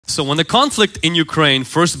So when the conflict in Ukraine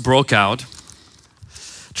first broke out,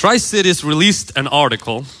 Tri-Cities released an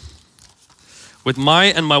article with my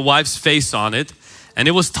and my wife's face on it, and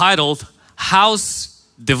it was titled, House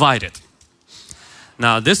Divided.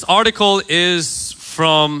 Now this article is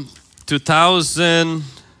from 2000,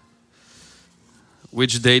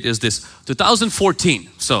 which date is this? 2014,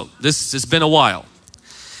 so this has been a while.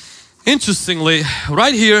 Interestingly,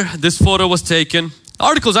 right here, this photo was taken. The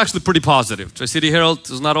article is actually pretty positive. Tri-City Herald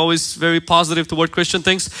is not always very positive toward Christian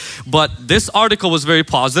things, but this article was very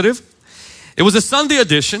positive. It was a Sunday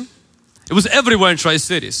edition. It was everywhere in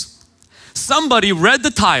Tri-Cities. Somebody read the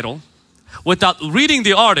title without reading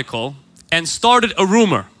the article and started a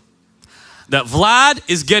rumor that Vlad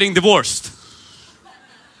is getting divorced.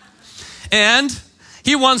 And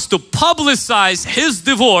he wants to publicize his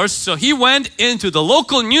divorce, so he went into the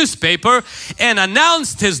local newspaper and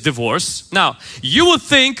announced his divorce. Now, you would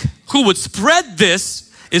think who would spread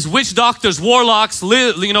this is witch doctors, warlocks,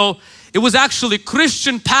 it was actually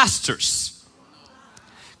Christian pastors.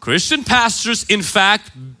 Christian pastors, in fact,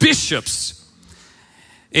 bishops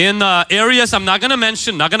in areas I'm not going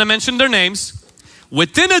to mention their names.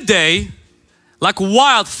 Within a day, like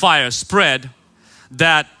wildfire spread,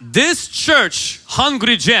 that this church,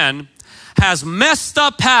 hungrygen, has messed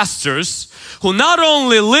up pastors who not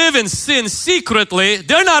only live in sin secretly,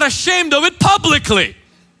 they're not ashamed of it publicly.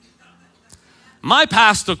 My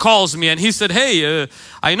pastor calls me and he said, hey,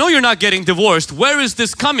 I know you're not getting divorced. Where is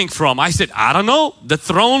this coming from? I said, I don't know, the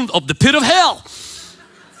throne of the pit of hell.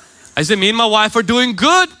 I said, me and my wife are doing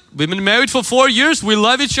good. We've been married for 4 years. We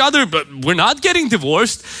love each other, but we're not getting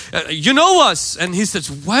divorced. You know us. And he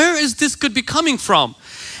says, where is this could be coming from?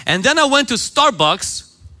 And then I went to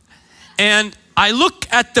Starbucks and I look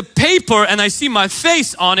at the paper and I see my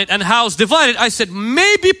face on it and House Divided. I said,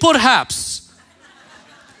 maybe perhaps,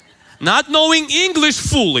 not knowing English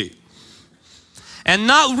fully and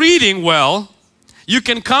not reading well, you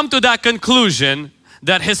can come to that conclusion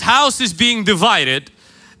that his house is being divided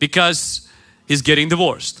because he's getting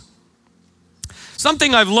divorced.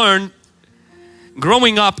 Something I've learned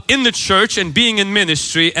growing up in the church and being in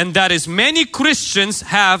ministry, and that is many Christians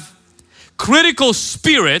have critical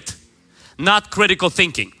spirit, not critical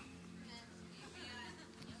thinking.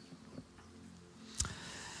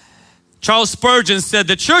 Charles Spurgeon said,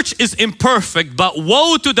 the church is imperfect, but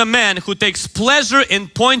woe to the man who takes pleasure in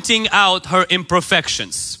pointing out her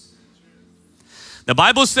imperfections. The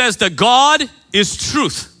Bible says that God is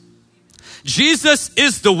truth. Jesus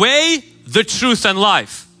is the way, the truth and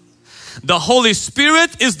life. The Holy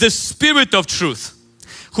Spirit is the Spirit of truth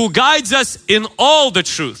who guides us in all the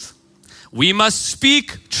truth. We must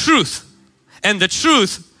speak truth, and the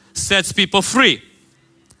truth sets people free.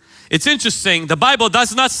 It's interesting, the Bible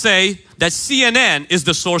does not say that CNN is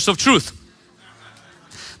the source of truth.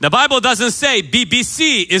 The Bible doesn't say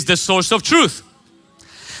BBC is the source of truth.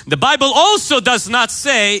 The Bible also does not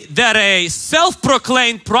say that a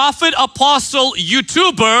self-proclaimed prophet, apostle,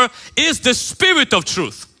 YouTuber is the spirit of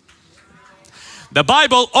truth. The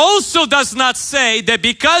Bible also does not say that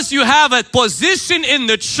because you have a position in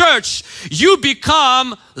the church, you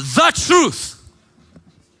become the truth.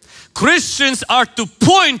 Christians are to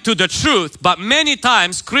point to the truth, but many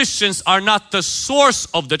times Christians are not the source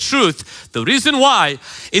of the truth. The reason why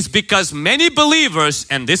is because many believers,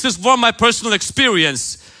 and this is from my personal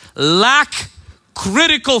experience, lack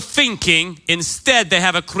critical thinking. Instead, they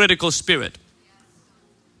have a critical spirit.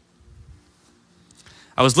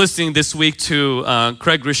 I was listening this week to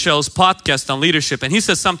Craig Rochelle's podcast on leadership, and he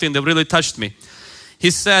said something that really touched me. He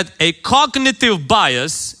said, a cognitive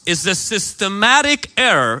bias is a systematic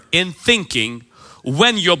error in thinking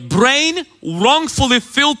when your brain wrongfully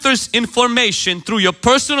filters information through your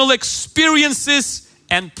personal experiences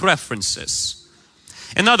and preferences.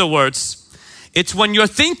 In other words, it's when your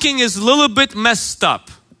thinking is a little bit messed up.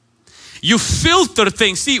 You filter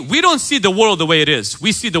things. See, we don't see the world the way it is.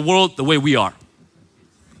 We see the world the way we are.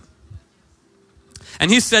 And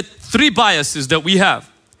he said 3 biases that we have.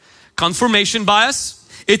 Confirmation bias.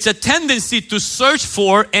 It's a tendency to search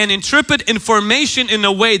for and interpret information in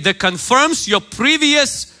a way that confirms your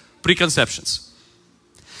previous preconceptions.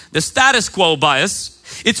 The status quo bias.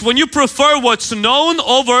 It's when you prefer what's known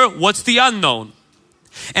over what's the unknown.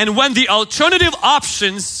 And when the alternative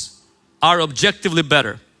options are objectively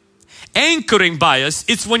better. Anchoring bias,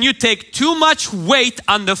 it's when you take too much weight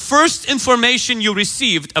on the first information you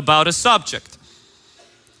received about a subject.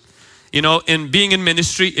 You know, in being in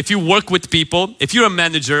ministry, if you work with people, if you're a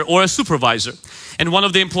manager or a supervisor, and one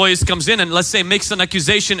of the employees comes in and let's say makes an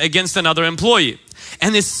accusation against another employee,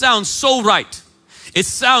 and it sounds so right, it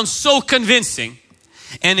sounds so convincing,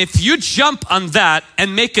 And if you jump on that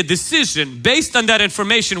and make a decision based on that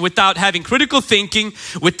information without having critical thinking,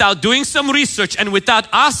 without doing some research, and without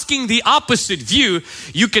asking the opposite view,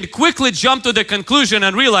 you can quickly jump to the conclusion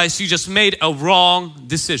and realize you just made a wrong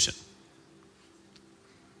decision.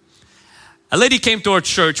 A lady came to our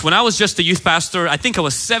church when I was just a youth pastor. I think I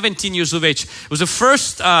was 17 years of age. It was the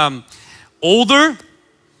first older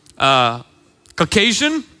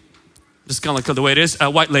Caucasian, just kind of like the way it is, a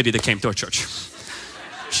white lady that came to our church.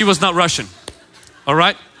 She was not Russian, all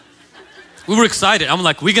right? We were excited. I'm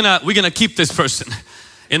like, we're gonna keep this person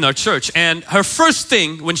in our church. And her first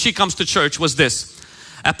thing when she comes to church was this.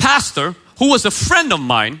 A pastor who was a friend of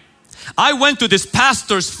mine, I went to this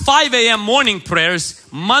pastor's 5 a.m. morning prayers,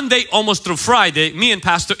 Monday almost through Friday, me and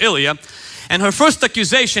Pastor Ilya. And her first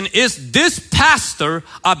accusation is this pastor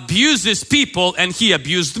abuses people and he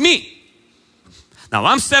abused me. Now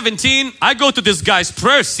I'm 17, I go to this guy's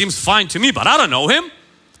prayer, seems fine to me, but I don't know him.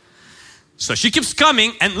 So she keeps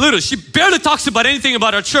coming and literally she barely talks about anything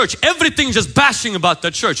about our church. Everything just bashing about the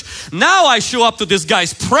church. Now I show up to this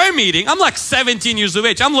guy's prayer meeting. I'm like 17 years of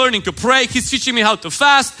age. I'm learning to pray. He's teaching me how to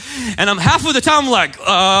fast. And I'm half of the time I'm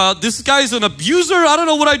like, this guy's an abuser. I don't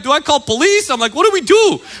know what I do. I call police. I'm like, what do we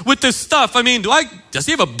do with this stuff? I mean, does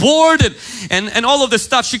he have a board and all of this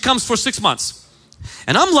stuff? She comes for 6 months.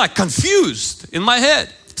 And I'm like confused in my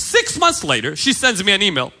head. 6 months later, she sends me an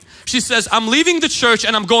email. She says, I'm leaving the church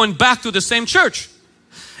and I'm going back to the same church.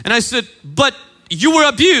 And I said, but you were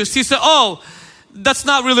abused. He said, oh, that's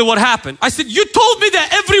not really what happened. I said, you told me that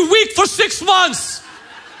every week for 6 months.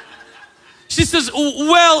 She says,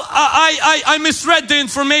 well, I misread the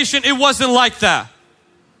information. It wasn't like that.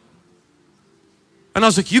 And I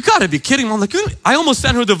was like, you gotta be kidding me. I'm like, I almost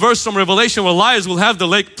sent her the verse from Revelation where liars will have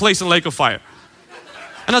the place in lake of fire.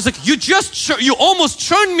 And I was like, you almost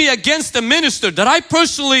turned me against a minister that I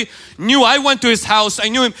personally knew. I went to his house. I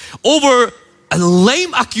knew him over a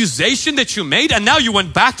lame accusation that you made. And now you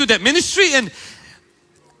went back to that ministry. And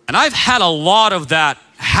I've had a lot of that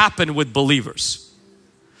happen with believers.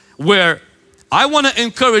 Where I want to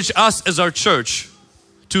encourage us as our church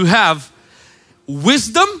to have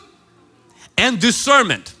wisdom and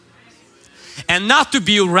discernment. And not to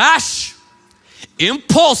be rash,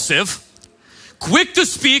 impulsive, quick to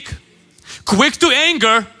speak, quick to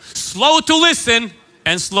anger, slow to listen,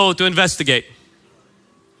 and slow to investigate.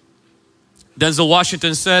 Denzel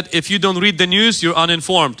Washington said, if you don't read the news, you're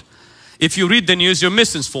uninformed. If you read the news, you're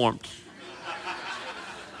misinformed.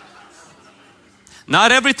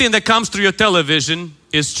 Not everything that comes through your television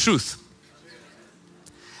is truth.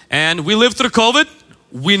 And we lived through COVID.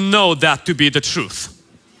 We know that to be the truth.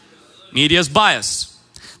 Media's bias.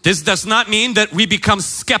 This does not mean that we become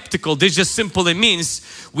skeptical. This just simply means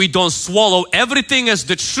we don't swallow everything as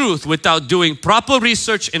the truth without doing proper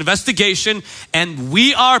research, investigation, and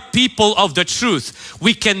we are people of the truth.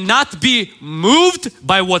 We cannot be moved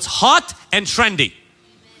by what's hot and trendy.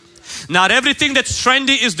 Not everything that's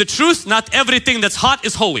trendy is the truth. Not everything that's hot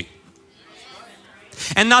is holy.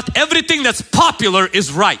 And not everything that's popular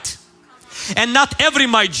is right. And not every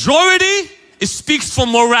majority speaks for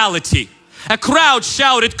morality. A crowd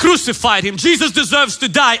shouted, crucified him. Jesus deserves to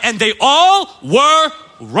die. And they all were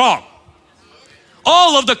wrong.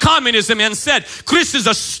 All of the communism and said, Christians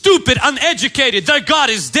are stupid, uneducated, their God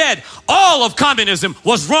is dead. All of communism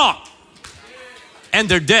was wrong. And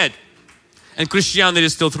they're dead. And Christianity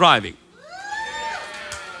is still thriving.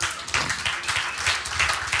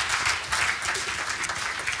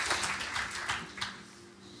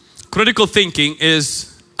 Critical thinking is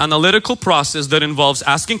analytical process that involves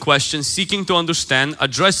asking questions, seeking to understand,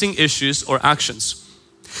 addressing issues or actions.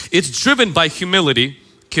 It's driven by humility,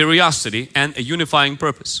 curiosity, and a unifying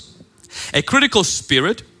purpose. A critical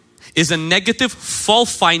spirit is a negative fault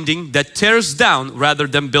finding that tears down rather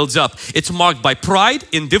than builds up. It's marked by pride,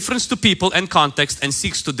 indifference to people and context, and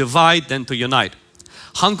seeks to divide than to unite.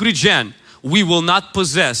 Hungrygen, we will not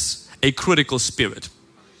possess a critical spirit.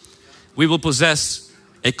 We will possess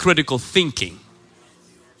a critical thinking.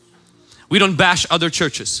 We don't bash other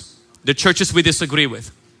churches, the churches we disagree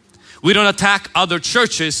with. We don't attack other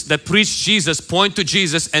churches that preach Jesus, point to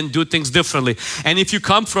Jesus and do things differently. And if you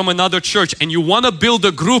come from another church and you want to build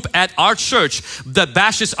a group at our church that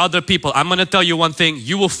bashes other people, I'm going to tell you one thing,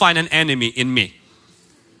 you will find an enemy in me.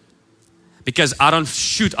 Because I don't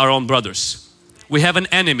shoot our own brothers. We have an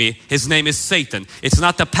enemy, his name is Satan. It's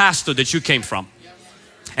not the pastor that you came from.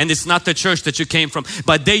 And it's not the church that you came from,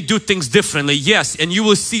 but they do things differently, yes. And you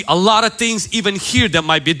will see a lot of things even here that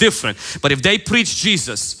might be different. But if they preach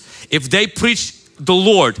Jesus, if they preach the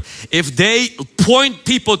Lord, if they point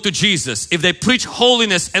people to Jesus, if they preach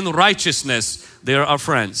holiness and righteousness, they are our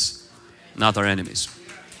friends, not our enemies.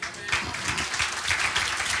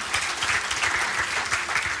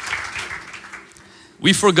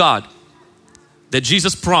 We forgot that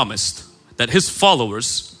Jesus promised that His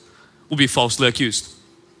followers will be falsely accused.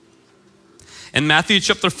 In Matthew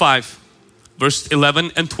chapter 5, verse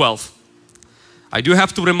 11 and 12, I do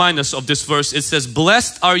have to remind us of this verse. It says,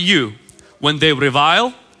 blessed are you when they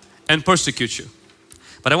revile and persecute you.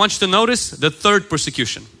 But I want you to notice the third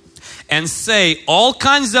persecution. And say all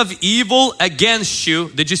kinds of evil against you.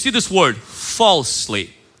 Did you see this word? Falsely.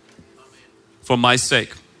 For my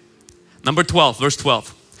sake. Number 12, verse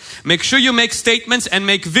 12. Make sure you make statements and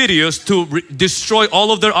make videos to destroy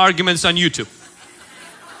all of their arguments on YouTube.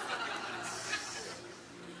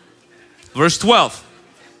 Verse 12.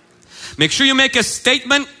 Make sure you make a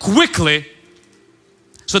statement quickly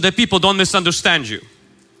so that people don't misunderstand you.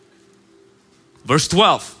 Verse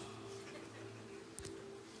 12.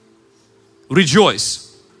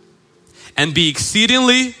 Rejoice and be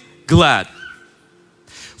exceedingly glad,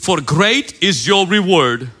 for great is your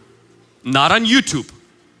reward, not on YouTube,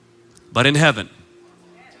 but in heaven.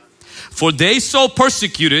 For they so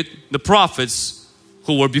persecuted the prophets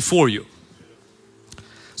who were before you.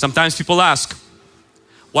 Sometimes people ask,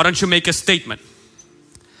 why don't you make a statement?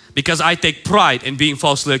 Because I take pride in being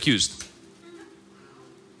falsely accused.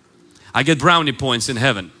 I get brownie points in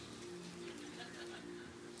heaven.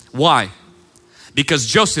 Why? Because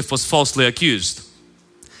Joseph was falsely accused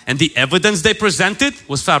and the evidence they presented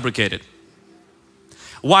was fabricated.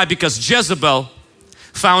 Why? Because Jezebel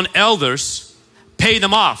found elders, paid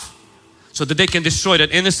them off so that they can destroy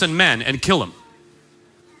that innocent man and kill him.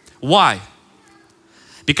 Why?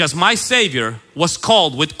 Because my Savior was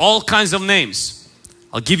called with all kinds of names.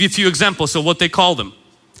 I'll give you a few examples of what they called him.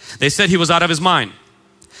 They said he was out of his mind.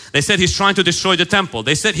 They said he's trying to destroy the temple.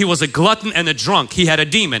 They said he was a glutton and a drunk. He had a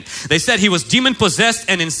demon. They said he was demon possessed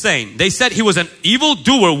and insane. They said he was an evil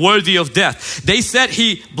doer worthy of death. They said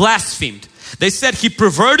he blasphemed. They said he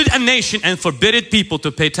perverted a nation and forbidden people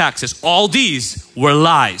to pay taxes. All these were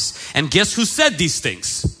lies. And guess who said these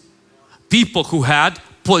things? People who had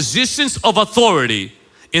positions of authority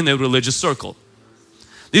in a religious circle.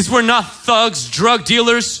 These were not thugs, drug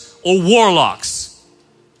dealers, or warlocks.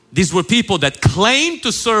 These were people that claimed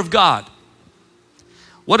to serve God.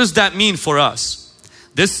 What does that mean for us?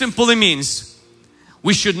 This simply means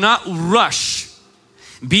we should not rush,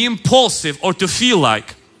 be impulsive, or to feel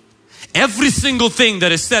like every single thing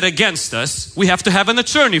that is said against us, we have to have an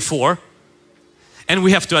attorney for, and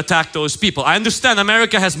we have to attack those people. I understand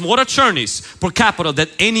America has more attorneys per capita than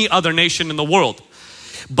any other nation in the world.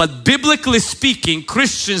 But biblically speaking,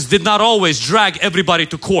 Christians did not always drag everybody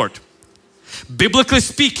to court. Biblically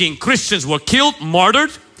speaking, Christians were killed,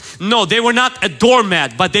 martyred. No, they were not a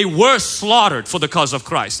doormat, but they were slaughtered for the cause of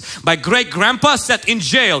Christ. My great-grandpa sat in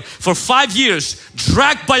jail for 5 years,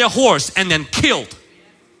 dragged by a horse and then killed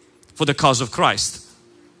for the cause of Christ.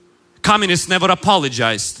 Communists never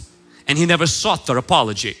apologized and he never sought their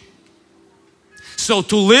apology. So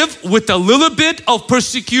to live with a little bit of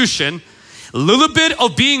persecution, a little bit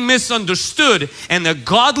of being misunderstood, and a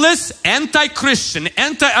godless, anti-Christian,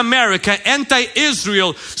 anti-America,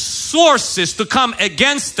 anti-Israel sources to come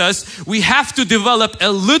against us, we have to develop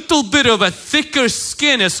a little bit of a thicker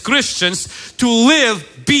skin as Christians to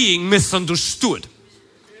live being misunderstood.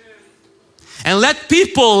 And let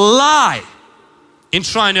people lie in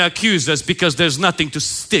trying to accuse us because there's nothing to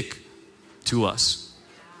stick to us.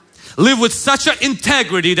 Live with such an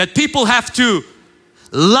integrity that people have to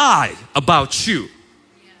lie about you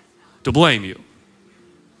to blame you.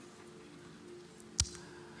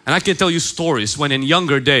 And I can tell you stories when in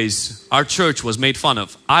younger days our church was made fun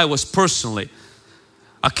of. I was personally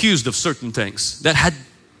accused of certain things that had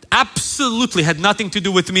absolutely had nothing to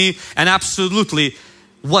do with me and absolutely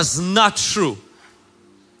was not true.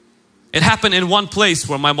 It happened in one place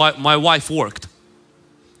where my wife worked.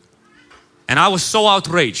 And I was so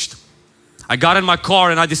outraged. I got in my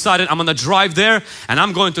car and I decided I'm going to drive there and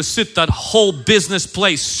I'm going to sit that whole business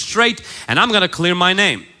place straight and I'm going to clear my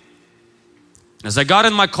name. As I got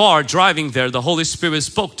in my car driving there, the Holy Spirit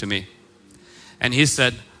spoke to me and He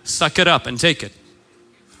said, suck it up and take it.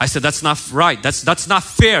 I said, that's not right. That's not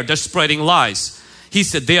fair. They're spreading lies. He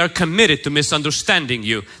said, they are committed to misunderstanding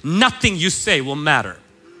you. Nothing you say will matter.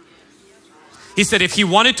 He said, if He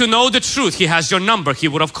wanted to know the truth, He has your number. He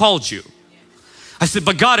would have called you. I said,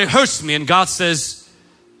 but God, it hurts me. And God says,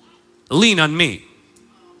 lean on me.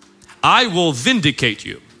 I will vindicate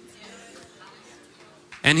you.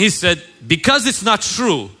 And He said, because it's not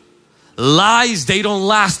true, lies, they don't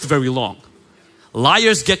last very long.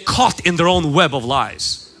 Liars get caught in their own web of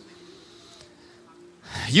lies.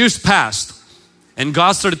 Years passed and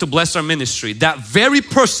God started to bless our ministry. That very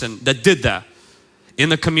person that did that in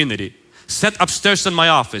the community sat upstairs in my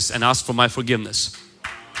office and asked for my forgiveness.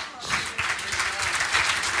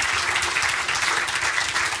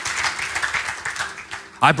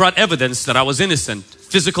 I brought evidence that I was innocent,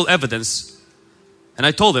 physical evidence. And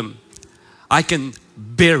I told him, I can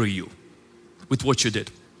bury you with what you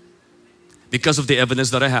did because of the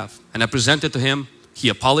evidence that I have. And I presented to him. He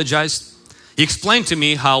apologized. He explained to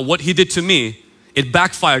me how what he did to me, it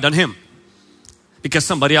backfired on him because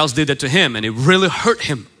somebody else did it to him and it really hurt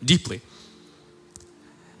him deeply.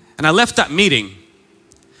 And I left that meeting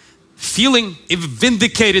feeling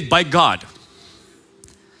vindicated by God.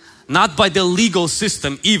 Not by the legal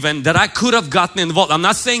system even, that I could have gotten involved. I'm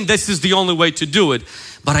not saying this is the only way to do it,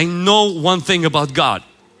 but I know one thing about God.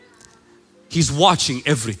 He's watching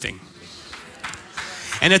everything.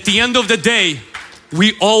 And at the end of the day,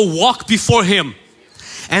 we all walk before Him,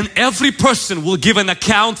 and every person will give an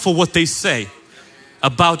account for what they say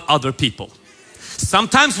about other people.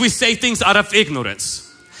 Sometimes we say things out of ignorance.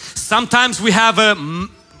 Sometimes we have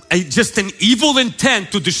just an evil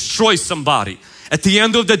intent to destroy somebody. At the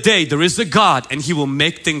end of the day, there is a God and He will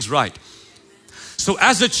make things right. So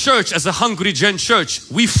as a church, as a hungrygen church,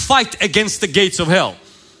 we fight against the gates of hell.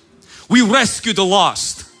 We rescue the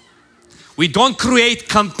lost. We don't create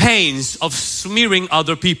campaigns of smearing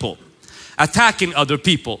other people, attacking other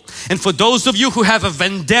people. And for those of you who have a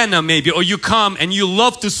vendetta maybe, or you come and you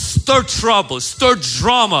love to stir trouble, stir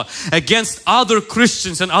drama against other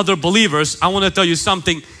Christians and other believers, I want to tell you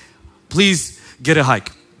something. Please get a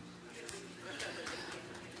hike.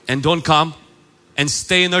 And don't come and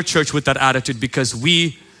stay in our church with that attitude, because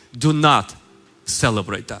we do not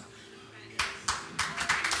celebrate that.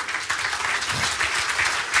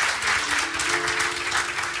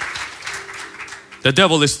 The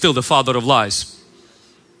devil is still the father of lies.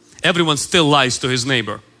 Everyone still lies to his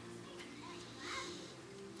neighbor.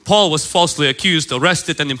 Paul was falsely accused,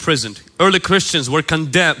 arrested and imprisoned. Early Christians were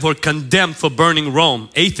condemned for burning Rome.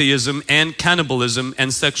 Atheism and cannibalism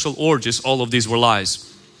and sexual orgies, all of these were lies.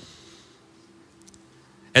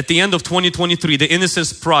 At the end of 2023, the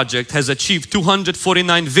Innocence Project has achieved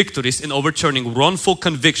 249 victories in overturning wrongful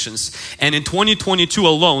convictions. And in 2022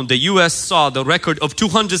 alone, the US saw the record of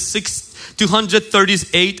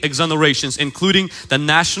 238 exonerations, including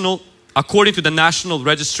according to the National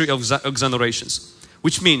Registry of Exonerations.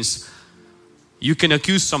 Which means you can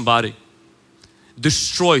accuse somebody,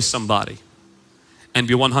 destroy somebody, and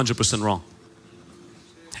be 100% wrong.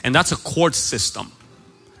 And that's a court system.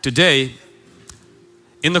 Today,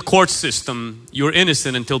 in the court system, you're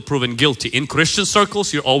innocent until proven guilty. In Christian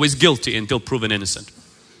circles, you're always guilty until proven innocent.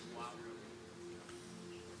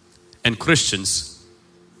 And Christians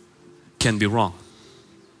can be wrong.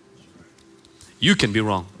 You can be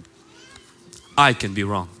wrong. I can be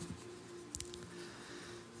wrong.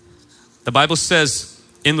 The Bible says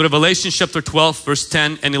in Revelation chapter 12 verse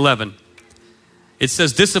 10 and 11, it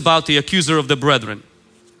says this about the accuser of the brethren.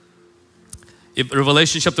 In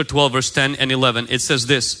Revelation chapter 12 verse 10 and 11, it says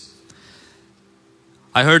this: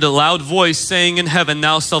 I heard a loud voice saying in heaven,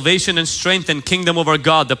 now salvation and strength and kingdom of our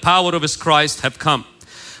God, the power of His Christ have come.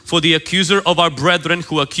 For the accuser of our brethren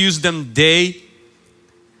who accused them day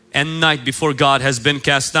and night before God has been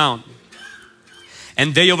cast down.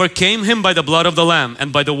 And they overcame him by the blood of the Lamb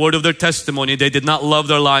and by the word of their testimony. They did not love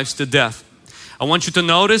their lives to death. I want you to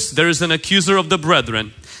notice there is an accuser of the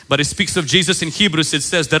brethren, but it speaks of Jesus in Hebrews. It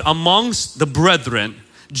says that amongst the brethren,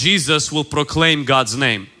 Jesus will proclaim God's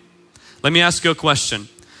name. Let me ask you a question.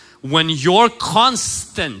 When your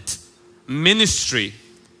constant ministry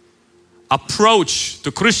approach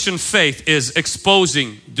to Christian faith is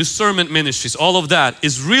exposing, discernment ministries, all of that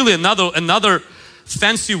is really another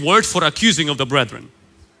fancy word for accusing of the brethren.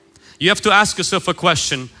 You have to ask yourself a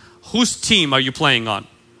question: whose team are you playing on?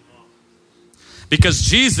 Because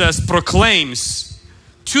Jesus proclaims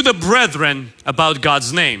to the brethren about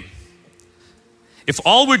God's name. If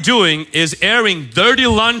all we're doing is airing dirty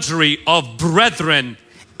laundry of brethren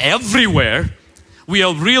everywhere, we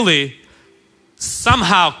are really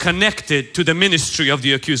somehow connected to the ministry of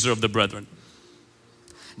the accuser of the brethren.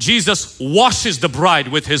 Jesus washes the bride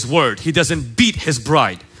with His word. He doesn't beat His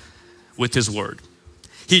bride with His word.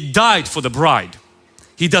 He died for the bride.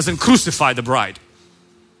 He doesn't crucify the bride.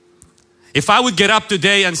 If I would get up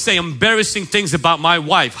today and say embarrassing things about my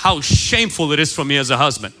wife, how shameful it is for me as a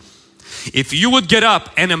husband. If you would get up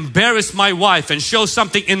and embarrass my wife and show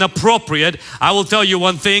something inappropriate, I will tell you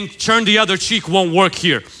one thing: turn the other cheek won't work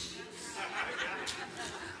here.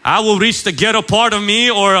 I will reach the ghetto part of me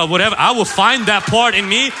or whatever. I will find that part in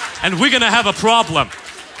me and we're going to have a problem.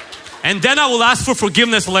 And then I will ask for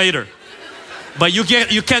forgiveness later. But you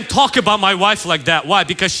can't talk about my wife like that. Why?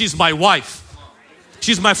 Because she's my wife.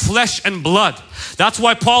 She's my flesh and blood. That's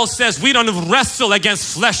why Paul says we don't wrestle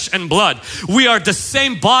against flesh and blood. We are the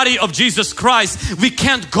same body of Jesus Christ. We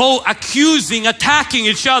can't go accusing, attacking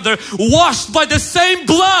each other, washed by the same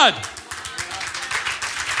blood,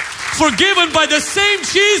 forgiven by the same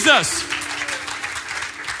Jesus.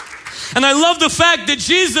 And I love the fact that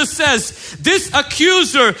Jesus says, this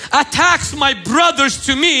accuser attacks my brothers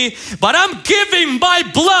to me, but I'm giving my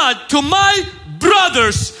blood to my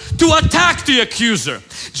brothers to attack the accuser.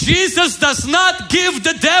 Jesus does not give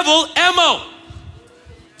the devil ammo.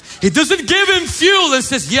 He doesn't give him fuel and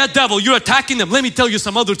says, yeah, devil, you're attacking them. Let me tell you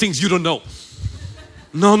some other things you don't know.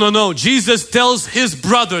 No, no, no. Jesus tells his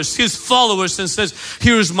brothers, his followers, and says,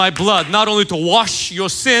 here's my blood, not only to wash your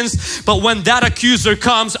sins, but when that accuser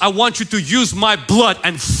comes, I want you to use my blood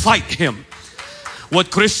and fight him.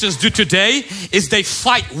 What Christians do today is they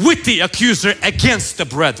fight with the accuser against the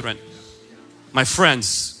brethren. My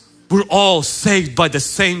friends, we're all saved by the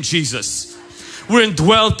same Jesus. We're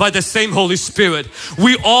indwelled by the same Holy Spirit.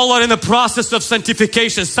 We all are in the process of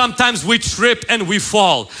sanctification. Sometimes we trip and we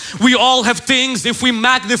fall. We all have things, if we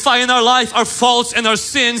magnify in our life our faults and our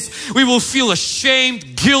sins, we will feel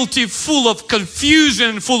ashamed, guilty, full of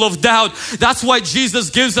confusion, full of doubt. That's why Jesus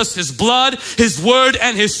gives us His blood, His word,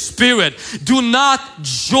 and His Spirit. Do not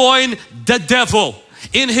join the devil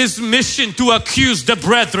in his mission to accuse the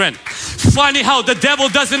brethren. Funny how the devil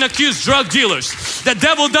doesn't accuse drug dealers. The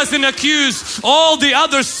devil doesn't accuse all the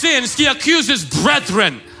other sins. He accuses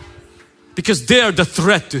brethren because they are the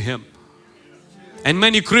threat to him. And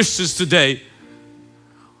many Christians today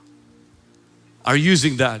are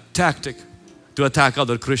using that tactic to attack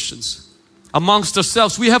other Christians. Amongst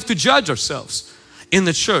ourselves, we have to judge ourselves in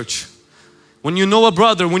the church. When you know a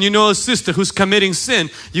brother, when you know a sister who's committing sin,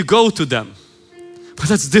 you go to them. But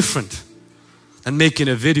that's different than making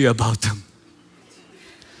a video about them.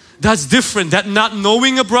 That's different than not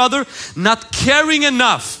knowing a brother, not caring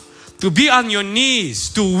enough to be on your knees,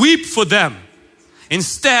 to weep for them.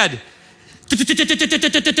 Instead,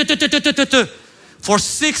 for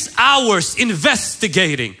 6 hours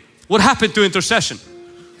investigating. What happened to intercession?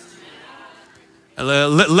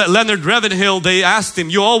 Leonard Ravenhill, they asked him,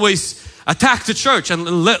 you always attack the church. And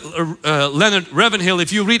Leonard Ravenhill,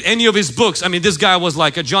 if you read any of his books, I mean, this guy was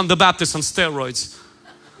like a John the Baptist on steroids.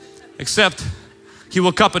 Except he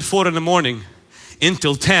woke up at 4 in the morning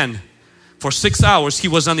until 10. For 6 hours he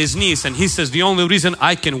was on his knees, and he says, the only reason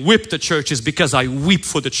I can whip the church is because I weep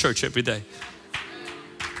for the church every day.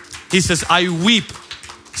 He says, I weep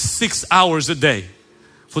 6 hours a day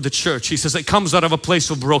for the church. He says, it comes out of a place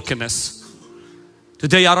of brokenness.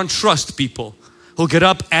 Today I don't trust people who get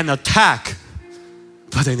up and attack,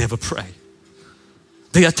 but they never pray.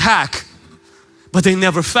 They attack, but they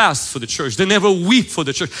never fast for the church. They never weep for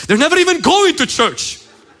the church. They're never even going to church.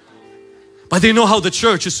 But they know how the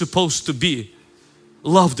church is supposed to be.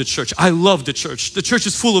 Love the church. I love the church. The church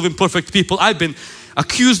is full of imperfect people. I've been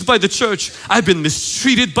accused by the church. I've been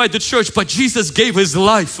mistreated by the church, but Jesus gave His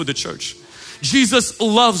life for the church. Jesus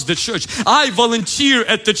loves the church. I volunteer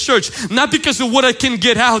at the church, not because of what I can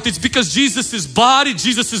get out. It's because Jesus is body,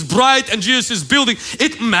 Jesus is bride, and Jesus is building.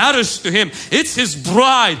 It matters to Him. It's His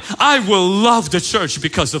bride. I will love the church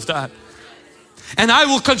because of that. And I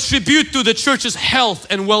will contribute to the church's health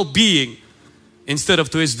and well-being instead of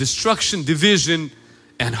to its destruction, division,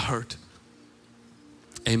 and hurt.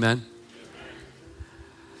 Amen.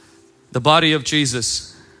 The body of Jesus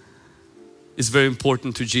is very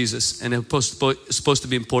important to Jesus, and it's supposed to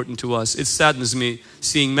be important to us. It saddens me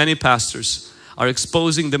seeing many pastors are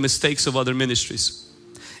exposing the mistakes of other ministries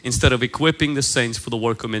instead of equipping the saints for the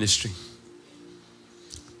work of ministry.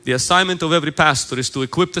 The assignment of every pastor is to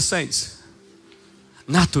equip the saints,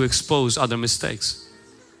 not to expose other mistakes.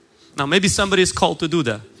 Now maybe somebody is called to do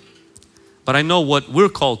that, but I know what we're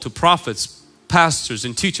called to: prophets, pastors,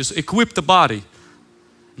 and teachers. Equip the body,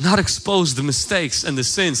 not expose the mistakes and the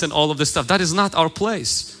sins and all of this stuff. That is not our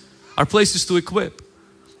place. Our place is to equip.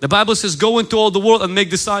 The Bible says, go into all the world and make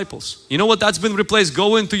disciples. You know what that's been replaced?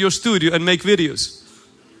 Go into your studio and make videos.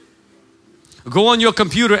 Go on your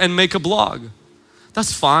computer and make a blog.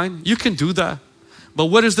 That's fine. You can do that. But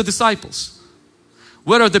where is the disciples?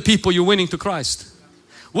 Where are the people you're winning to Christ?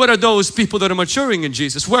 Where are those people that are maturing in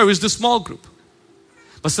Jesus? Where is the small group?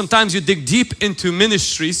 But sometimes you dig deep into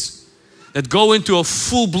ministries that go into a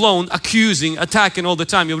full-blown accusing, attacking all the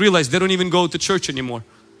time. You realize they don't even go to church anymore.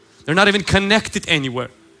 They're not even connected anywhere.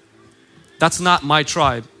 That's not my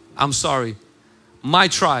tribe. I'm sorry. My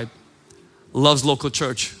tribe loves local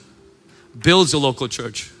church, builds a local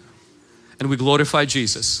church, and we glorify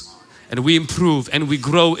Jesus, and we improve and we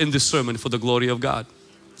grow in discernment for the glory of God.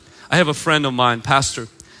 I have a friend of mine, pastor,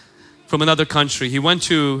 from another country. He went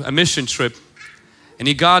to a mission trip and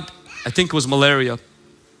he got, I think it was malaria.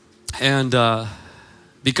 And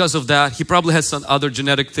because of that, he probably had some other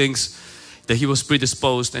genetic things that he was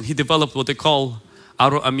predisposed, and he developed what they call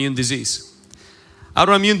autoimmune disease.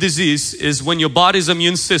 Autoimmune disease is when your body's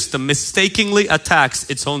immune system mistakenly attacks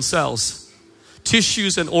its own cells,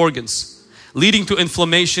 tissues and organs, leading to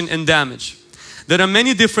inflammation and damage. There are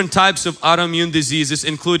many different types of autoimmune diseases,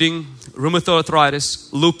 including rheumatoid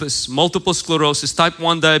arthritis, lupus, multiple sclerosis, type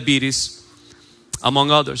 1 diabetes,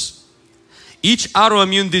 among others. Each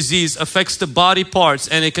autoimmune disease affects the body parts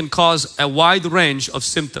and it can cause a wide range of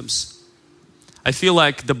symptoms. I feel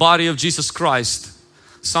like the body of Jesus Christ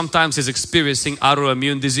sometimes is experiencing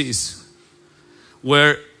autoimmune disease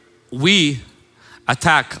where we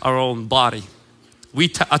attack our own body. We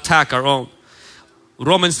attack our own.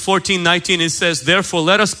 Romans 14:19, it says, therefore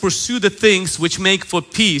let us pursue the things which make for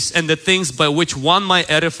peace and the things by which one might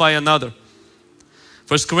edify another.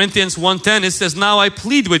 1 Corinthians 1:10, it says, now I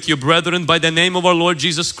plead with you, brethren, by the name of our Lord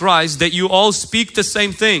Jesus Christ, that you all speak the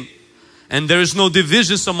same thing and there is no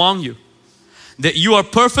divisions among you, that you are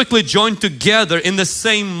perfectly joined together in the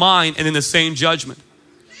same mind and in the same judgment.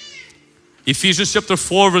 Ephesians chapter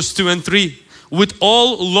 4 verse 2 and 3, with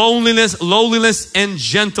all lowliness and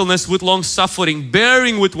gentleness, with long suffering,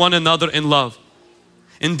 bearing with one another in love,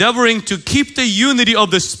 endeavoring to keep the unity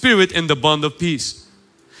of the Spirit in the bond of peace.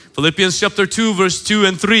 Philippians chapter 2 verse 2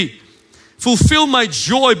 and 3. Fulfill my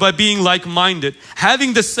joy by being like-minded,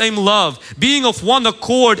 having the same love, being of one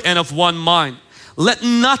accord and of one mind. Let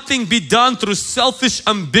nothing be done through selfish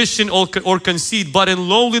ambition or conceit, but in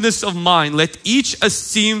lowliness of mind, let each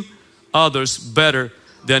esteem others better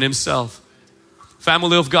than himself.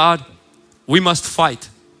 Family of God, we must fight,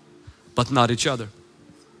 but not each other.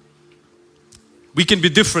 We can be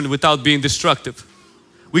different without being destructive.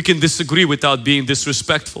 We can disagree without being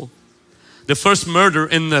disrespectful. The first murder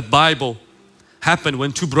in the Bible happened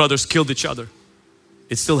when two brothers killed each other.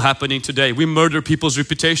 It's still happening today. We murder people's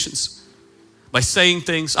reputations by saying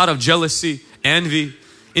things out of jealousy, envy,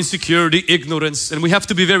 insecurity, ignorance. And we have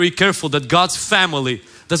to be very careful that God's family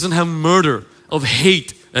doesn't have murder of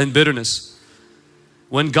hate and bitterness.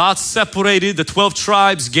 When God separated the 12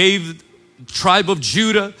 tribes, gave the tribe of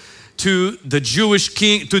Judah to the Jewish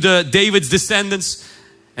king, to the David's descendants,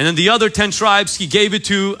 and then the other 10 tribes He gave it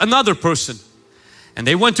to another person. And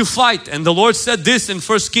they went to fight, and the Lord said this in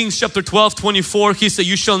 1 Kings chapter 12:24. He said,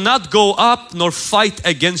 you shall not go up nor fight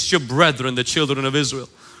against your brethren, the children of Israel.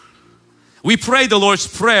 We pray the Lord's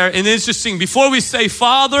Prayer, and it's interesting, before we say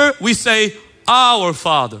Father, we say our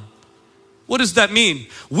Father. What does that mean?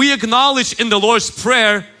 We acknowledge in the Lord's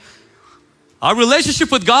Prayer our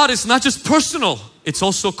relationship with God is not just personal, it's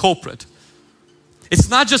also corporate. It's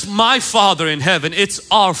not just my Father in heaven, it's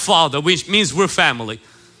our Father, which means we're family.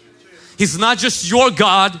 He's not just your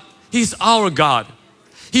God, He's our God.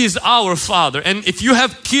 He is our Father. And if you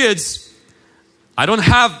have kids, I don't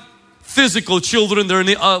have physical children, they're in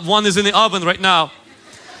the, one is in the oven right now.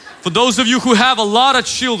 For those of you who have a lot of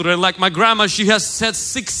children, like my grandma, she has said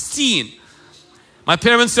 16. My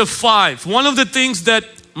parents have 5. One of the things that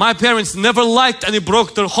my parents never liked and it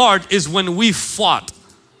broke their heart is when we fought.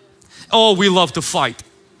 Oh, we love to fight.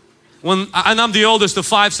 And I'm the oldest of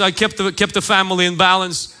 5, so I kept the family in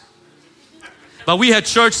balance. But we had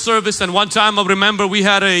church service, and one time I remember we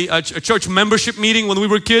had a church membership meeting when we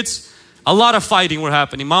were kids. A lot of fighting were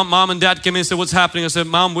happening. Mom and Dad came in and said, what's happening? I said,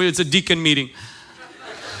 Mom, it's a deacon meeting.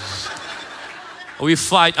 We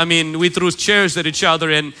fight. I mean, we threw chairs at each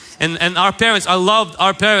other, and our parents, I loved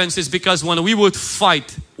our parents is because when we would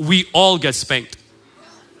fight, we all get spanked.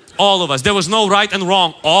 All of us. There was no right and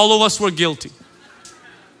wrong. All of us were guilty.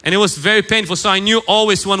 And it was very painful. So I knew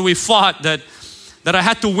always when we fought that I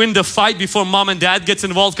had to win the fight before Mom and Dad gets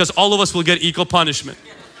involved, because all of us will get equal punishment.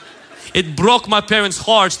 It broke my parents'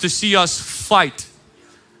 hearts to see us fight.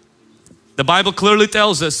 The Bible clearly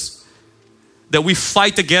tells us that we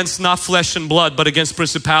fight against not flesh and blood, but against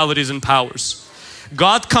principalities and powers.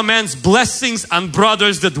 God commands blessings on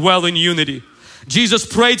brothers that dwell in unity. Jesus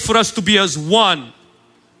prayed for us to be as one,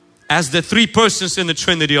 as the 3 persons in the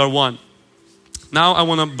Trinity are one. Now I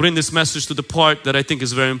want to bring this message to the part that I think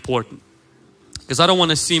is very important. Because I don't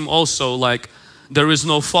want to seem also like there is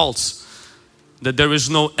no faults, that there is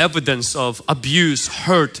no evidence of abuse,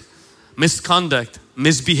 hurt, misconduct,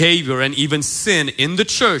 misbehavior, and even sin in the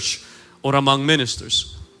church or among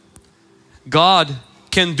ministers. God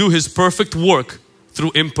can do His perfect work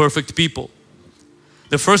through imperfect people.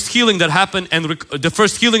 The first healing that happened and the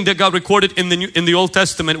first healing that God recorded in the Old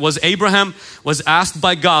Testament was Abraham was asked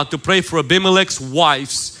by God to pray for Abimelech's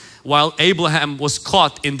wives while Abraham was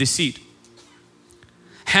caught in deceit.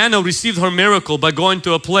 Hannah received her miracle by going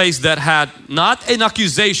to a place that had not an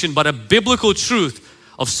accusation but a biblical truth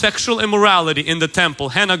of sexual immorality in the temple.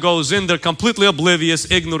 Hannah goes in there completely oblivious,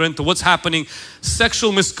 ignorant to what's happening,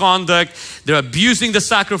 sexual misconduct. They're abusing the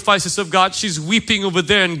sacrifices of God. She's weeping over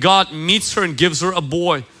there and God meets her and gives her a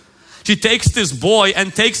boy. She takes this boy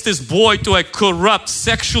to a corrupt,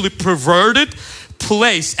 sexually perverted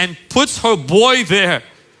place and puts her boy there.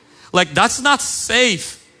 Like, that's not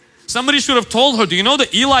safe. Somebody should have told her, do you know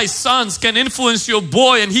that Eli's sons can influence your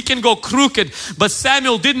boy and he can go crooked? But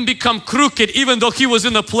Samuel didn't become crooked even though he was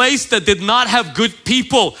in a place that did not have good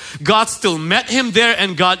people. God still met him there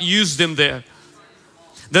and God used him there.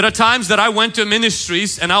 There are times that I went to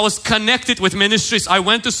ministries and I was connected with ministries. I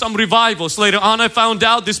went to some revivals. Later on I found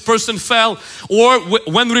out this person fell, or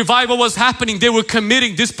when revival was happening they were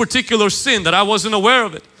committing this particular sin that I wasn't aware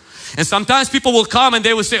of it. And sometimes people will come and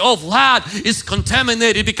they will say, oh, Vlad is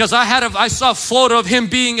contaminated because I saw a photo of him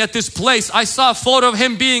being at this place. I saw a photo of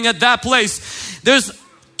him being at that place. There's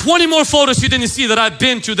 20 more photos you didn't see that I've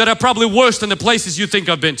been to that are probably worse than the places you think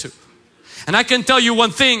I've been to. And I can tell you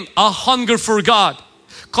one thing, a hunger for God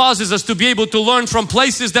causes us to be able to learn from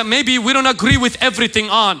places that maybe we don't agree with everything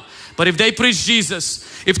on. But if they preach Jesus,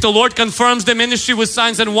 if the Lord confirms the ministry with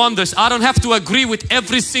signs and wonders, I don't have to agree with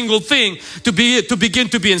every single thing to begin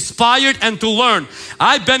to be inspired and to learn.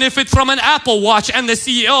 I benefit from an Apple Watch and the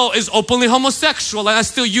CEO is openly homosexual and I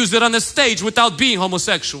still use it on the stage without being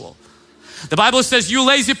homosexual. The Bible says, you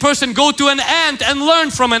lazy person, go to an ant and learn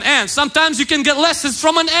from an ant. Sometimes you can get lessons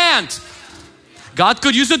from an ant. God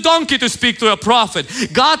could use a donkey to speak to a prophet.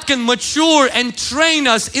 God can mature and train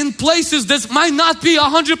us in places that might not be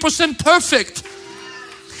 100% perfect.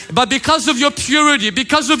 But because of your purity,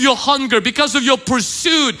 because of your hunger, because of your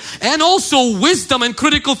pursuit, and also wisdom and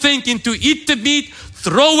critical thinking to eat the meat,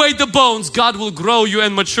 throw away the bones, God will grow you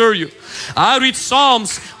and mature you. I read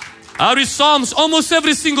Psalms almost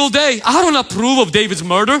every single day. I don't approve of David's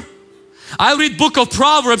murder. I read book of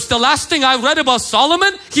Proverbs. The last thing I read about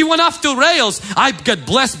Solomon, he went off the rails. I get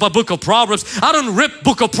blessed by book of Proverbs. I don't rip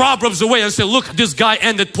book of Proverbs away and say, look, this guy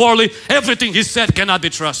ended poorly. Everything he said cannot be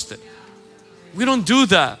trusted. We don't do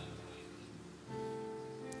that.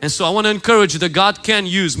 And so I want to encourage you that God can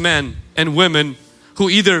use men and women who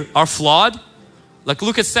either are flawed. Like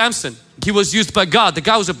look at Samson. He was used by God. The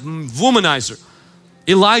guy was a womanizer.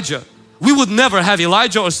 Elijah. We would never have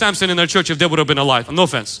Elijah or Samson in our church if they would have been alive. No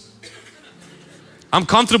offense. I'm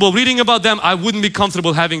comfortable reading about them. I wouldn't be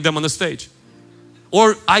comfortable having them on the stage.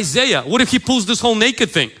 Or Isaiah. What if he pulls this whole naked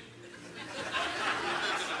thing?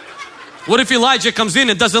 What if Elijah comes in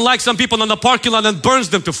and doesn't like some people on the parking lot and burns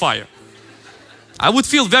them to fire? I would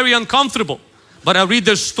feel very uncomfortable. But I read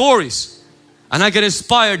their stories and I get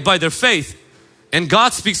inspired by their faith. And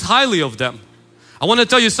God speaks highly of them. I want to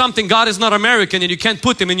tell you something. God is not American and you can't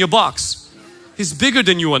put him in your box. He's bigger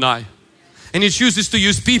than you and I. And he chooses to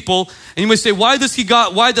use people. And you may say, why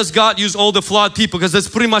does God use all the flawed people? Because that's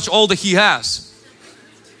pretty much all that he has.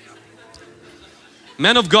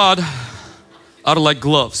 Men of God are like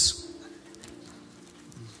gloves.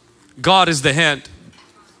 God is the hand.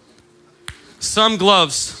 Some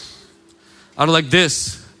gloves are like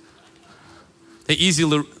this. They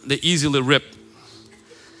easily rip.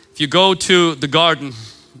 If you go to the garden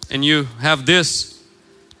and you have this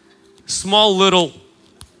small little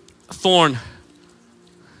thorn,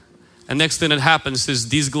 and next thing that happens is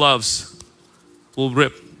these gloves will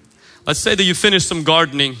rip. Let's say that you finish some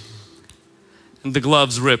gardening and the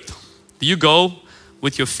gloves ripped. Do you go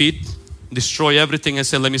with your feet, destroy everything and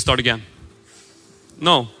say, let me start again?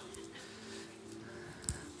 No.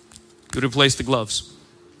 You replace the gloves.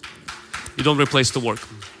 You don't replace the work.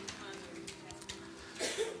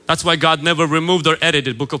 That's why God never removed or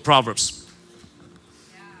edited book of Proverbs.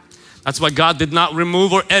 That's why God did not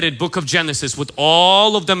remove or edit book of Genesis with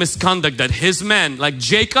all of the misconduct that his men, like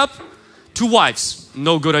Jacob, 2 wives,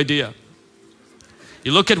 no good idea.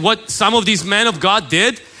 You look at what some of these men of God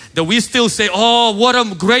did, that we still say, oh, what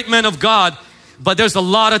a great man of God. But there's a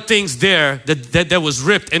lot of things there that was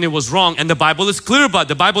ripped and it was wrong. And the Bible is clear about it.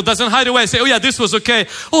 The Bible doesn't hide away and say, oh yeah, this was okay.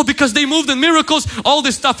 Oh, because they moved in miracles, all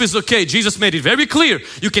this stuff is okay. Jesus made it very clear.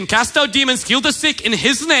 You can cast out demons, heal the sick in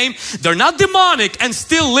his name. They're not demonic and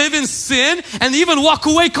still live in sin and even walk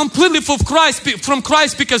away completely from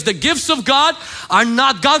Christ because the gifts of God are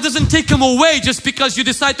not, God doesn't take them away just because you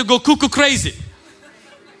decide to go cuckoo crazy.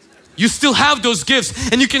 You still have those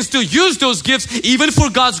gifts and you can still use those gifts even for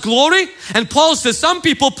God's glory. And Paul says some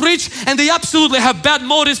people preach and they absolutely have bad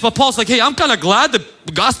motives, but Paul's like, hey, I'm kind of glad the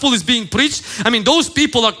gospel is being preached. I mean, those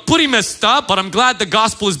people are pretty messed up, but I'm glad the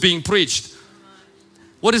gospel is being preached.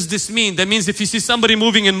 What does this mean? That means if you see somebody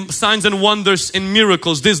moving in signs and wonders and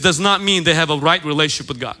miracles, this does not mean they have a right relationship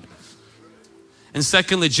with God. And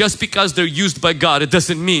secondly, just because they're used by God, it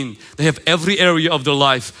doesn't mean they have every area of their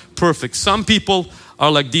life perfect. Some people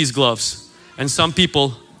are like these gloves and some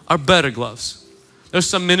people are better gloves. There's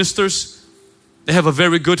some ministers, they have a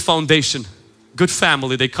very good foundation, good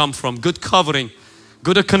family they come from, good covering,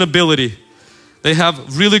 good accountability. They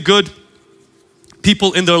have really good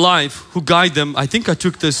people in their life who guide them. I think I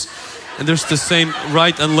took this and there's the same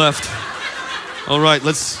right and left. All right,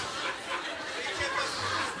 let's.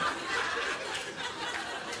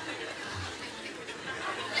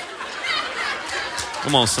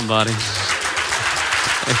 Come on, somebody.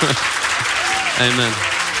 Amen.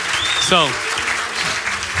 So,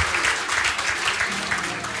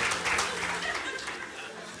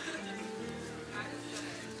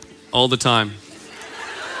 all the time.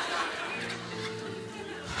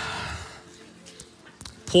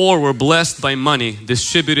 Poor were blessed by money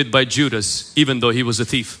distributed by Judas, even though he was a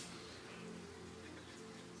thief.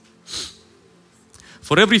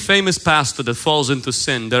 For every famous pastor that falls into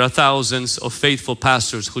sin, there are thousands of faithful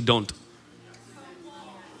pastors who don't.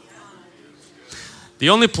 The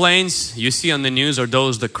only planes you see on the news are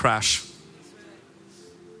those that crash.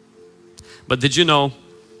 But did you know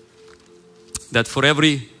that for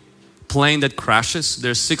every plane that crashes,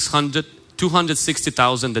 there's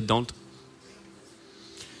 260,000 that don't?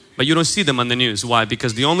 But you don't see them on the news. Why?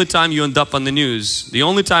 Because the only time you end up on the news, the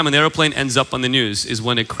only time an airplane ends up on the news is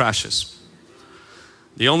when it crashes.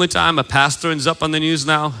 The only time a pastor ends up on the news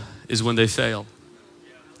now is when they fail.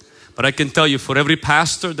 But I can tell you, for every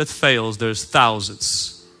pastor that fails, there's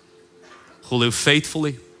thousands who live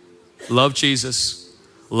faithfully, love Jesus,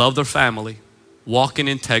 love their family, walk in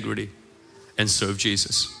integrity, and serve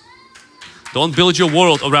Jesus. Don't build your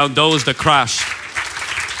world around those that crash.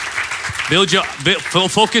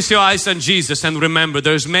 Focus your eyes on Jesus, and remember,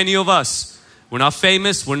 there's many of us. We're not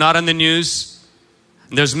famous, we're not on the news.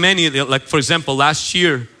 There's many, like for example, last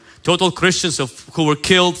year, total Christians who were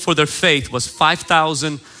killed for their faith was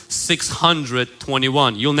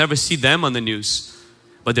 5,621. You'll never see them on the news,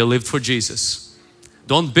 but they lived for Jesus.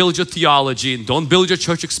 Don't build your theology and don't build your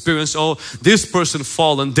church experience. Oh, this person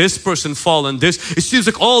fallen, this person fallen, this. It seems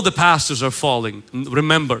like all the pastors are falling.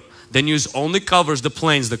 Remember, the news only covers the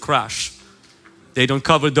planes that crash. They don't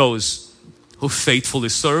cover those who faithfully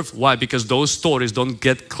serve. Why? Because those stories don't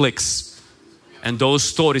get clicks. And those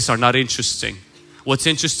stories are not interesting. What's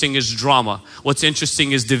interesting is drama. What's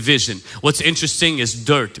interesting is division. What's interesting is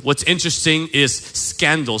dirt. What's interesting is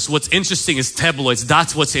scandals. What's interesting is tabloids.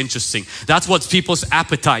 That's what's interesting. That's what's people's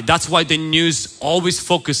appetite. That's why the news always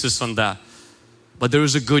focuses on that. But there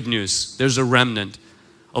is a good news. There's a remnant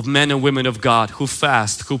of men and women of God who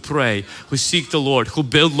fast, who pray, who seek the Lord, who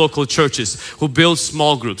build local churches, who build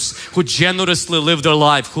small groups, who generously live their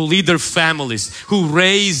life, who lead their families, who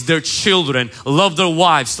raise their children, love their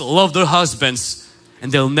wives, love their husbands,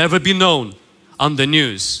 and they'll never be known on the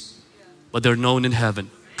news, but they're known in heaven.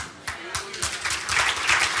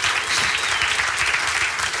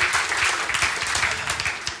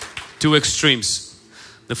 Two extremes.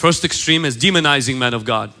 The first extreme is demonizing men of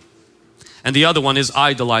God. And the other one is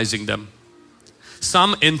idolizing them.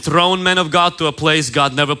 Some enthrone men of God to a place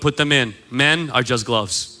God never put them in. Men are just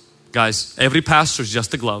gloves. Guys, every pastor is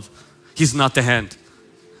just a glove. He's not the hand.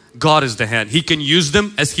 God is the hand. He can use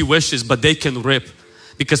them as He wishes, but they can rip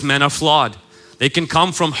because men are flawed. They can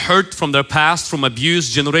come from hurt from their past, from abuse,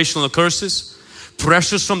 generational curses,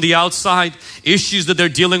 pressures from the outside, issues that they're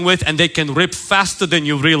dealing with, and they can rip faster than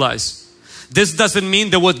you realize. This doesn't mean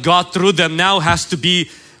that what God threw them now has to be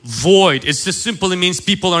void. It just simply means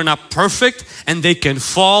people are not perfect and they can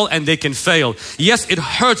fall and they can fail. Yes, it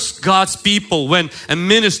hurts God's people when a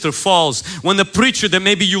minister falls, when the preacher that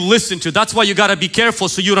maybe you listen to. That's why you got to be careful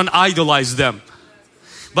so you don't idolize them.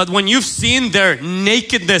 But when you've seen their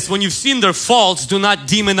nakedness, when you've seen their faults, do not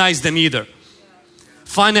demonize them either.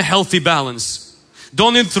 Find a healthy balance.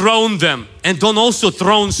 Don't enthrone them, and don't also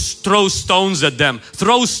throw stones at them.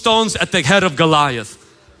 Throw stones at the head of Goliath,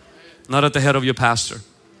 not at the head of your pastor.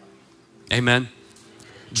 Amen.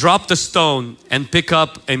 Drop the stone and pick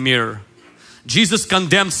up a mirror. Jesus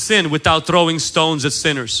condemned sin without throwing stones at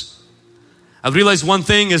sinners. I've realized one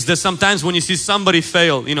thing is that sometimes when you see somebody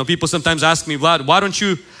fail, you know, people sometimes ask me, Vlad, why don't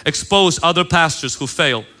you expose other pastors who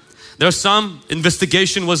fail? There's some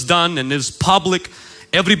investigation was done and it's public,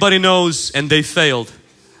 everybody knows, and they failed.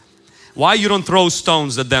 Why you don't throw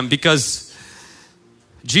stones at them? Because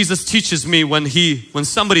Jesus teaches me when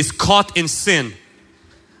somebody's caught in sin,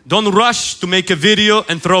 don't rush to make a video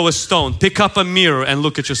and throw a stone. Pick up a mirror and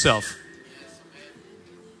look at yourself.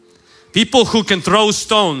 People who can throw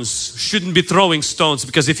stones shouldn't be throwing stones,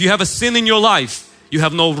 because if you have a sin in your life, you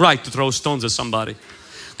have no right to throw stones at somebody.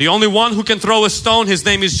 The only one who can throw a stone, His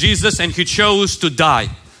name is Jesus, and He chose to die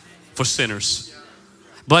for sinners.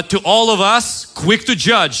 But to all of us, quick to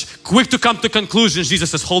judge, quick to come to conclusions,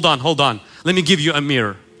 Jesus says, hold on, let me give you a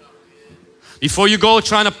mirror. Before you go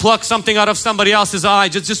trying to pluck something out of somebody else's eye,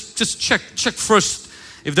 just check first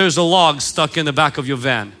if there's a log stuck in the back of your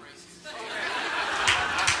van.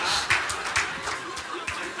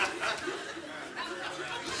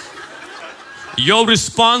 Your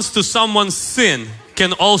response to someone's sin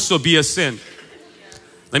can also be a sin.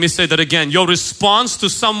 Let me say that again. Your response to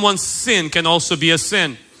someone's sin can also be a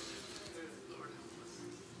sin.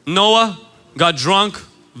 Noah got drunk,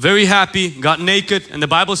 very happy, got naked, and the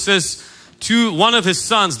Bible says one of his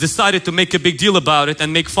sons decided to make a big deal about it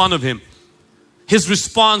and make fun of him. His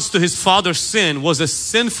response to his father's sin was a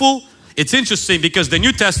sinful. It's interesting because the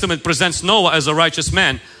New Testament presents Noah as a righteous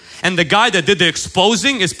man, and the guy that did the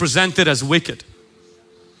exposing is presented as wicked.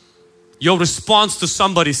 Your response to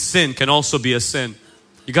somebody's sin can also be a sin.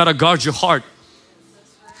 You got to guard your heart.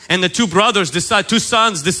 And the two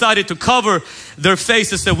sons decided to cover their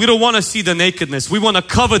faces. Said, we don't want to see the nakedness. We want to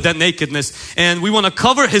cover that nakedness. And we want to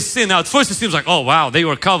cover his sin. Now at first it seems like, oh wow, they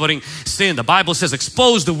were covering sin. The Bible says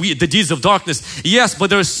expose the deeds of darkness. Yes, but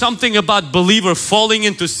there's something about believer falling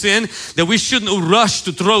into sin that we shouldn't rush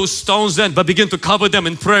to throw stones in, but begin to cover them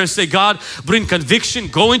in prayer and say, God, bring conviction.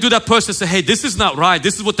 Go into that person and say, hey, this is not right.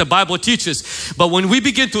 This is what the Bible teaches. But when we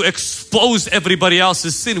begin to expose everybody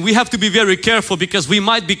else's sin, we have to be very careful, because we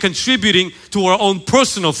might be contributing to our own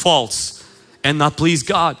personal faults and not please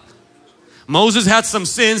God. Moses had some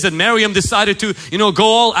sins and Miriam decided to, go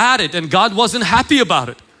all at it, and God wasn't happy about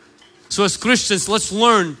it. So as Christians, let's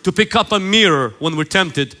learn to pick up a mirror when we're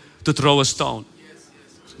tempted to throw a stone.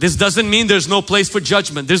 This doesn't mean there's no place for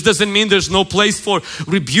judgment. This doesn't mean there's no place for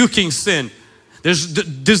rebuking sin. This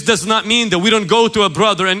does not mean that we don't go to a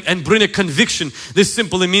brother and bring a conviction. This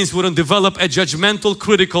simply means we don't develop a judgmental,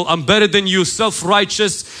 critical, I'm better than you,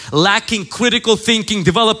 self-righteous, lacking critical thinking,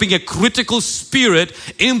 developing a critical spirit,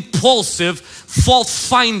 impulsive,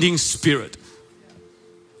 fault-finding spirit.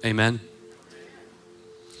 Amen.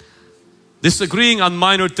 Disagreeing on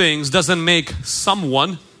minor things doesn't make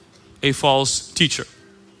someone a false teacher.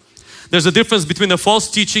 There's a difference between a false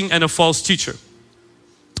teaching and a false teacher.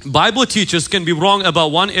 Bible teachers can be wrong about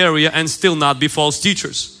one area and still not be false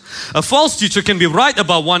teachers. A false teacher can be right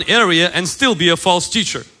about one area and still be a false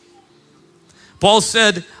teacher. Paul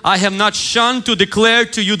said, I have not shunned to declare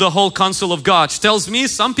to you the whole counsel of God. Which tells me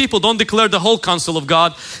some people don't declare the whole counsel of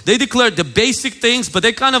God. They declare the basic things, but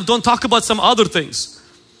they kind of don't talk about some other things.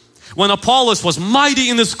 When Apollos was mighty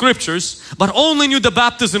in the scriptures, but only knew the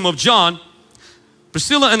baptism of John,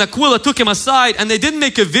 Priscilla and Aquila took him aside and they didn't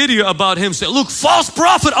make a video about him. Say, look, false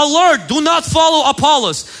prophet alert, do not follow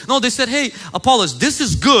Apollos. No, they said, hey, Apollos, this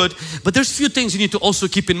is good, but there's few things you need to also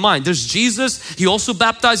keep in mind. There's Jesus, he also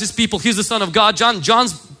baptizes people, he's the Son of God.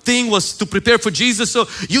 John's thing was to prepare for Jesus, so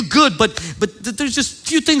you're good, but there's just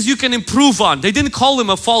few things you can improve on. They didn't call him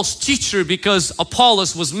a false teacher because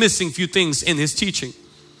Apollos was missing few things in his teaching.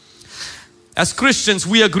 As Christians,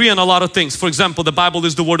 we agree on a lot of things. For example, the Bible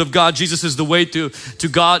is the Word of God. Jesus is the way to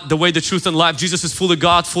God, the way, the truth, and life. Jesus is fully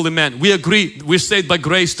God, fully man. We agree. We're saved by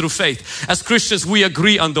grace through faith. As Christians, we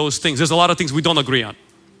agree on those things. There's a lot of things we don't agree on.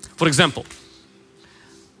 For example,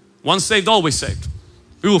 once saved, always saved.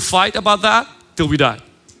 We will fight about that till we die.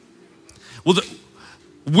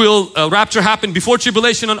 Will rapture happen before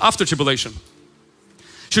tribulation and after tribulation?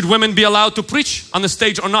 Should women be allowed to preach on the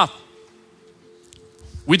stage or not?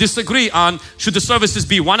 We disagree on should the services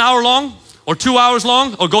be 1 hour long or 2 hours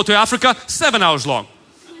long, or go to Africa 7 hours long.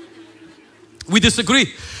 We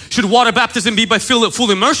disagree. Should water baptism be by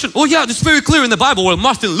full immersion? Oh yeah, it's very clear in the Bible where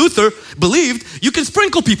Martin Luther believed you can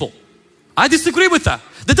sprinkle people. I disagree with that.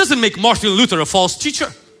 That doesn't make Martin Luther a false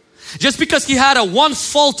teacher. Just because he had one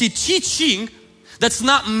faulty teaching that's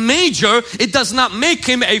not major, it does not make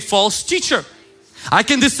him a false teacher. I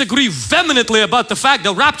can disagree vehemently about the fact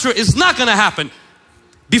that rapture is not going to happen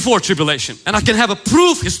before tribulation, and I can have a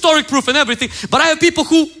proof, historic proof and everything, but I have people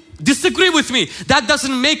who disagree with me. That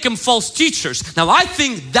doesn't make them false teachers. Now I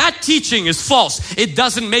think that teaching is false. It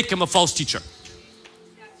doesn't make them a false teacher.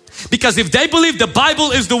 Because if they believe the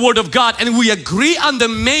Bible is the Word of God and we agree on the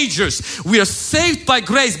majors, we are saved by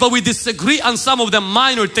grace, but we disagree on some of the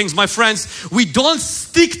minor things, my friends, we don't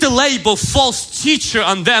stick the label false teacher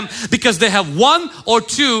on them because they have one or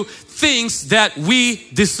two things that we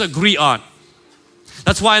disagree on.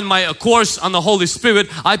 That's why in my course on the Holy Spirit,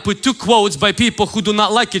 I put two quotes by people who do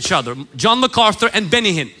not like each other. John MacArthur and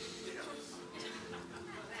Benny Hinn.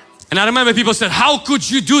 And I remember people said, how could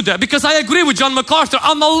you do that? Because I agree with John MacArthur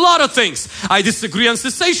on a lot of things. I disagree on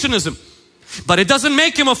cessationism. But it doesn't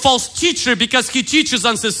make him a false teacher because he teaches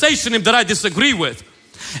on cessationism that I disagree with.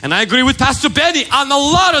 And I agree with Pastor Benny on a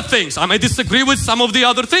lot of things. I may disagree with some of the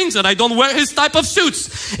other things and I don't wear his type of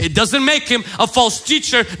suits. It doesn't make him a false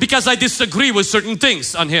teacher because I disagree with certain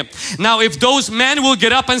things on him. Now if those men will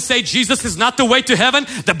get up and say Jesus is not the way to heaven,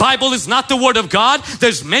 the Bible is not the Word of God,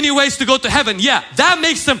 there's many ways to go to heaven. Yeah, that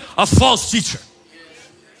makes them a false teacher.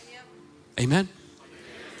 Amen.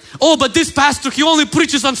 Oh, but this pastor, he only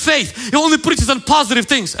preaches on faith. He only preaches on positive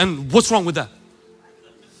things. And what's wrong with that?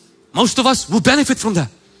 Most of us will benefit from that.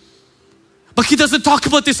 But he doesn't talk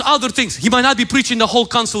about these other things. He might not be preaching the whole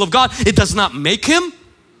counsel of God. It does not make him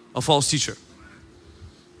a false teacher.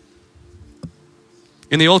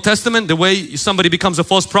 In the Old Testament, the way somebody becomes a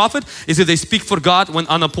false prophet is if they speak for God when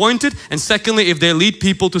unappointed, and secondly, if they lead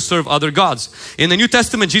people to serve other gods. In the New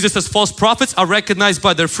Testament, Jesus says false prophets are recognized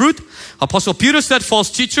by their fruit. Apostle Peter said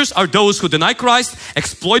false teachers are those who deny Christ,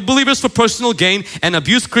 exploit believers for personal gain, and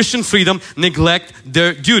abuse Christian freedom, neglect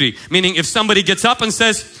their duty. Meaning if somebody gets up and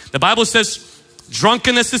says, the Bible says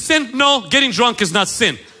drunkenness is sin. No, getting drunk is not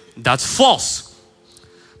sin. That's false.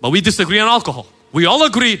 But we disagree on alcohol. We all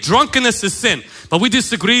agree drunkenness is sin. But we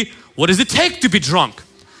disagree, what does it take to be drunk?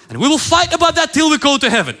 And we will fight about that till we go to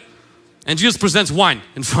heaven. And Jesus presents wine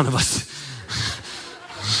in front of us.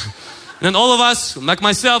 And then all of us, like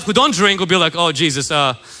myself, who don't drink will be like, oh Jesus,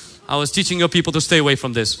 I was teaching your people to stay away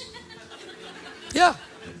from this. Yeah.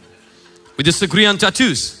 We disagree on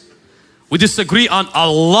tattoos. We disagree on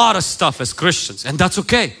a lot of stuff as Christians, and that's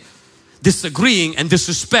okay. Disagreeing and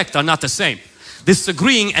disrespect are not the same.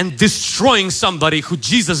 Disagreeing and destroying somebody who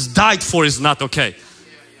Jesus died for is not okay.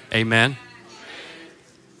 Amen.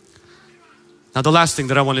 Now the last thing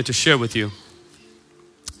that I wanted to share with you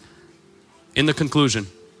in the conclusion,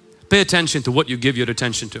 pay attention to what you give your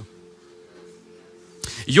attention to.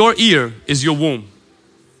 Your ear is your womb.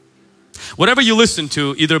 Whatever you listen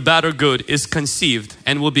to, either bad or good, is conceived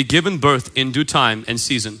and will be given birth in due time and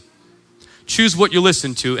season. Choose what you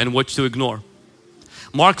listen to and what to ignore.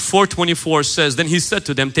 Mark 4:24 says, then he said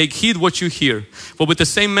to them, take heed what you hear, for with the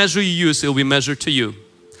same measure you use, it will be measured to you.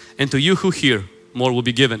 And to you who hear, more will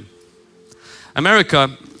be given.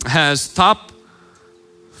 America has top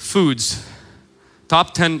foods,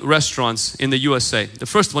 top 10 restaurants in the USA. The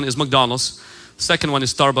first one is McDonald's. Second one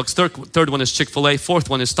is Starbucks, third one is Chick-fil-A, fourth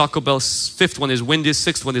one is Taco Bell, fifth one is Wendy's,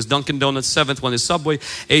 sixth one is Dunkin' Donuts, seventh one is Subway,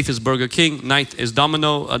 eighth is Burger King, ninth is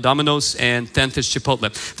Domino's, and 10th is Chipotle. I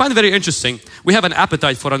find it very interesting. We have an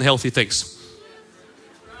appetite for unhealthy things.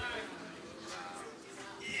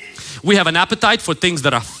 We have an appetite for things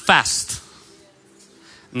that are fast,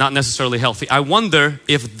 not necessarily healthy. I wonder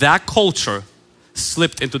if that culture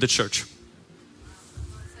slipped into the church.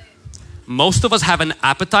 Most of us have an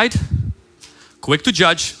appetite, quick to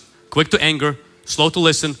judge, quick to anger, slow to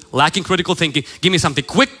listen, lacking critical thinking. Give me something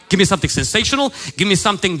quick, give me something sensational, give me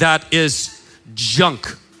something that is junk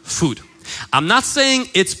food. I'm not saying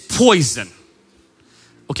it's poison.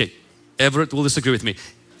 Okay, Everett will disagree with me.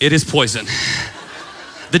 It is poison.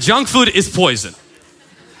 The junk food is poison.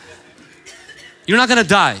 You're not gonna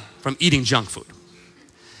die from eating junk food.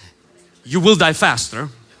 You will die faster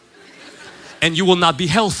and you will not be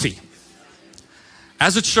healthy.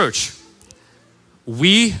 As a church,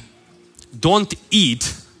 we don't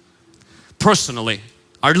eat personally,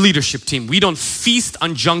 our leadership team, we don't feast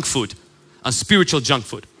on junk food, on spiritual junk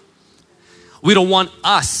food. We don't want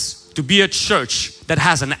us to be a church that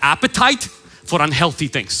has an appetite for unhealthy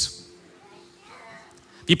things.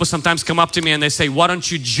 People sometimes come up to me and they say, why don't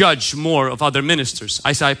you judge more of other ministers?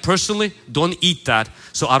 I say, I personally don't eat that,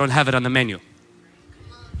 so I don't have it on the menu.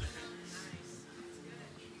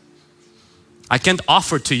 I can't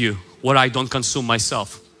offer to you what I don't consume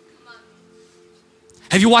myself.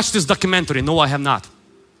 Have you watched this documentary? No, I have not.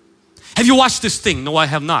 Have you watched this thing? No, I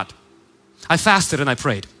have not. I fasted and I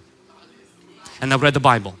prayed. And I read the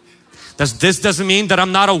Bible. This doesn't mean that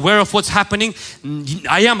I'm not aware of what's happening.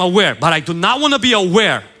 I am aware, but I do not want to be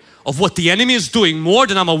aware of what the enemy is doing more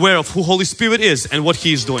than I'm aware of who Holy Spirit is and what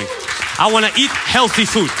He is doing. I want to eat healthy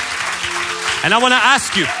food. And I want to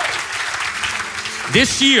ask you,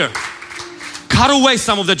 this year, cut away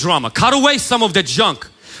some of the drama, cut away some of the junk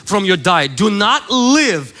from your diet. Do not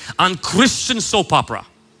live on Christian soap opera.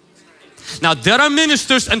 Now there are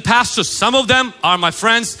ministers and pastors, some of them are my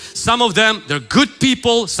friends, some of them, they're good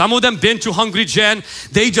people, some of them been to hungrygen,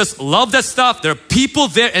 they just love that stuff, there are people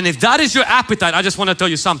there, and if that is your appetite, I just want to tell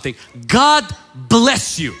you something, God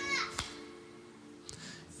bless you.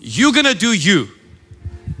 You're gonna do you,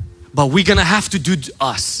 but we're gonna have to do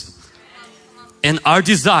us. and our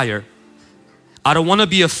desire. I don't want to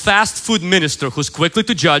be a fast food minister who's quickly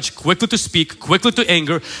to judge, quickly to speak, quickly to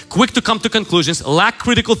anger, quick to come to conclusions, lack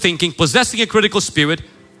critical thinking, possessing a critical spirit,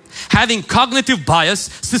 having cognitive bias,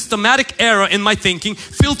 systematic error in my thinking,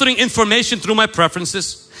 filtering information through my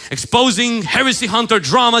preferences, exposing heresy hunter,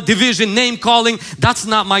 drama, division, name calling. That's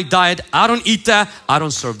not my diet. I don't eat that. I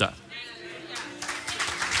don't serve that.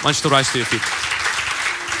 I want you to rise to your feet.